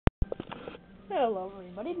Hello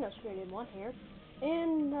everybody, NutsCreated1 here,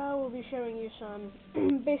 and we'll be showing you some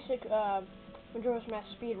basic Majora's Mask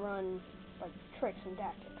speedrun tricks and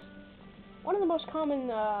tactics. One of the most common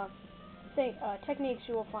techniques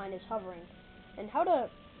you will find is hovering, and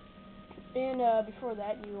before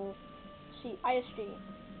that you'll see ISG.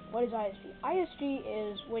 What is ISG? ISG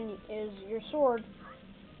is your sword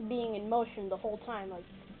being in motion the whole time,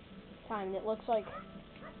 and it looks like,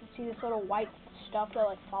 see this little white stuff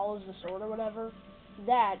that follows the sword or whatever?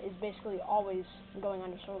 That is basically always going on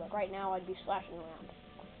your sword. Like right now I'd be slashing around.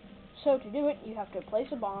 So to do it, you have to place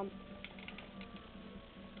a bomb.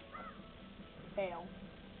 Fail.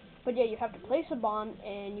 But yeah, you have to place a bomb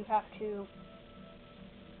and you have to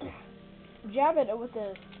jab it with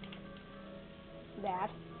that.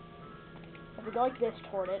 You have to go like this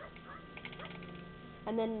toward it.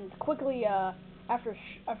 And then quickly after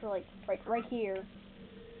right here,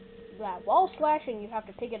 that while slashing you have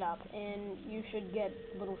to pick it up and you should get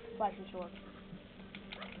a little flashing sword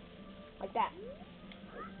like that.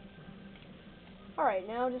 Alright,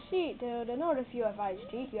 now to note if you have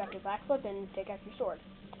ISG, you have to backflip and take out your sword.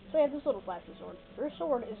 So you have this little flashy sword. Your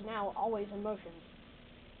sword is now always in motion.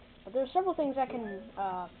 But there's several things that can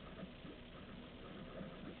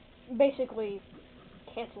basically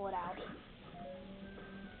cancel it out.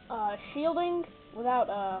 Shielding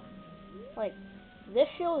without this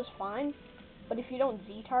shield is fine, but if you don't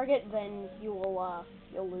Z target, then you'll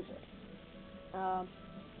lose it.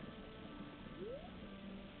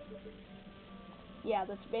 Yeah,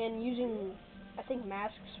 that's been using. I think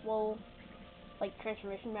masks will,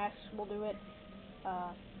 transformation masks will do it.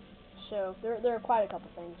 So there are quite a couple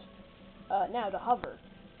things. Now to hover,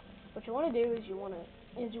 what you want to do is you want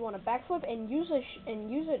to backflip and use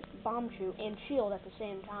it bomb chew and shield at the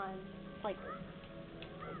same time,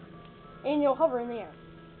 and you'll hover in the air.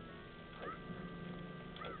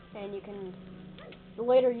 And you can, the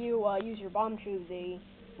later you use your bomb chew, the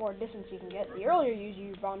more distance you can get. The earlier you use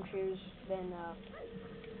your bomb chews, then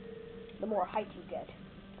the more height you get.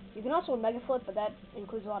 You can also mega flip, but that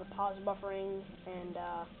includes a lot of pause buffering, and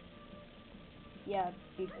yeah,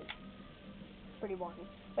 it's pretty boring.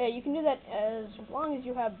 But yeah, you can do that as long as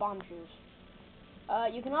you have bomb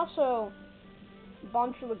chews. You can also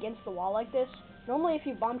bomb chew against the wall like this. Normally, if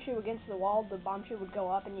you bomb chew against the wall, the bomb chew would go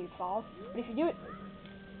up and you'd fall. But if you do it,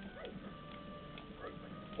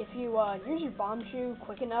 if you use your bomb chew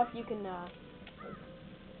quick enough, you can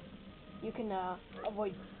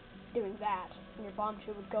avoid doing that, and your bomb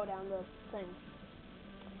chew would go down the thing.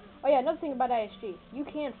 Oh yeah, another thing about ISG, you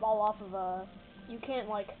can't fall off of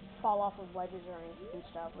ledges and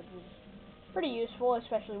stuff, which is pretty useful,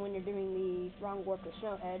 especially when you're doing the wrong warp to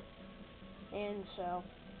Snowhead. And so,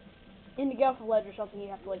 to get off a ledge or something, you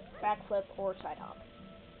have to backflip or side hop.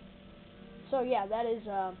 So yeah, that is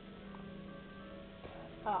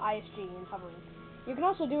ISG and hovering. You can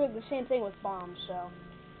also do it the same thing with bombs. So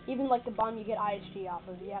even the bomb you get ISG off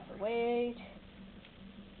of, you have to wait.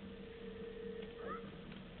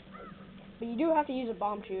 But you do have to use a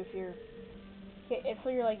bomb chew if you're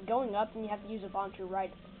going up, and you have to use a bomb chew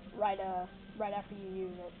right after you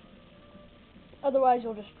use it. Otherwise,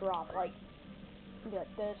 you'll just drop like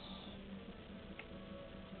this.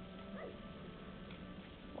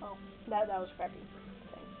 Well, that was crappy.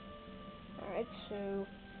 Alright, so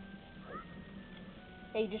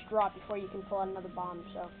you just drop before you can pull out another bomb.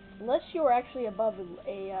 So unless you're actually above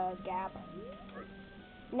a gap,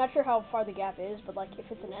 I'm not sure how far the gap is, but if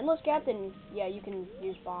it's an endless gap, then yeah, you can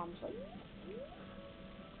use bombs.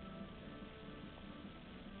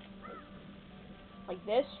 Like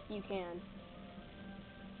this, you can.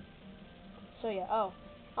 So yeah. Oh,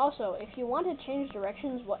 also, if you want to change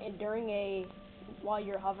directions while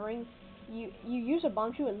you're hovering, you use a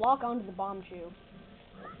bomb chew and lock onto the bomb chew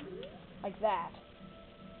like that,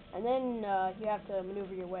 and then you have to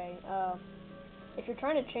maneuver your way. If you're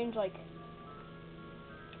trying to change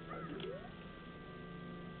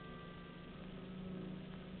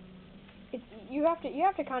you have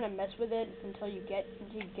to kind of mess with it until you get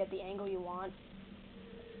the angle you want.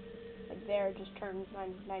 Like there, just turn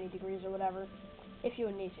 90 degrees or whatever, if you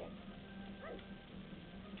would need to.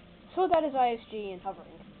 So that is ISG and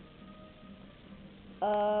hovering.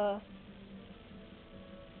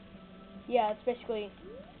 Yeah, that's basically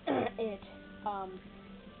it.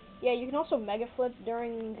 Yeah, you can also mega flip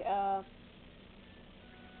during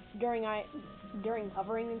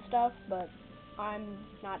hovering and stuff, but I'm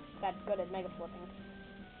not that good at mega flipping.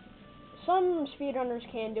 Some speedrunners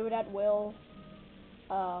can do it at will.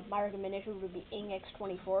 My recommendation would be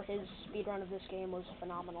IngX24. His speedrun of this game was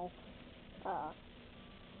phenomenal.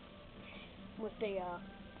 With the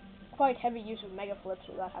quite heavy use of mega flips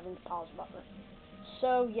without having to pause buffer.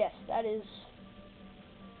 So yes, that is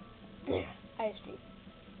ISG.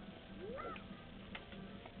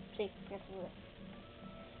 See, that's it.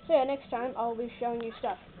 So yeah, next time I'll be showing you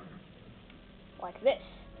stuff like this.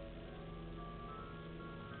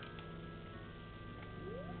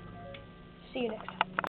 See you next time.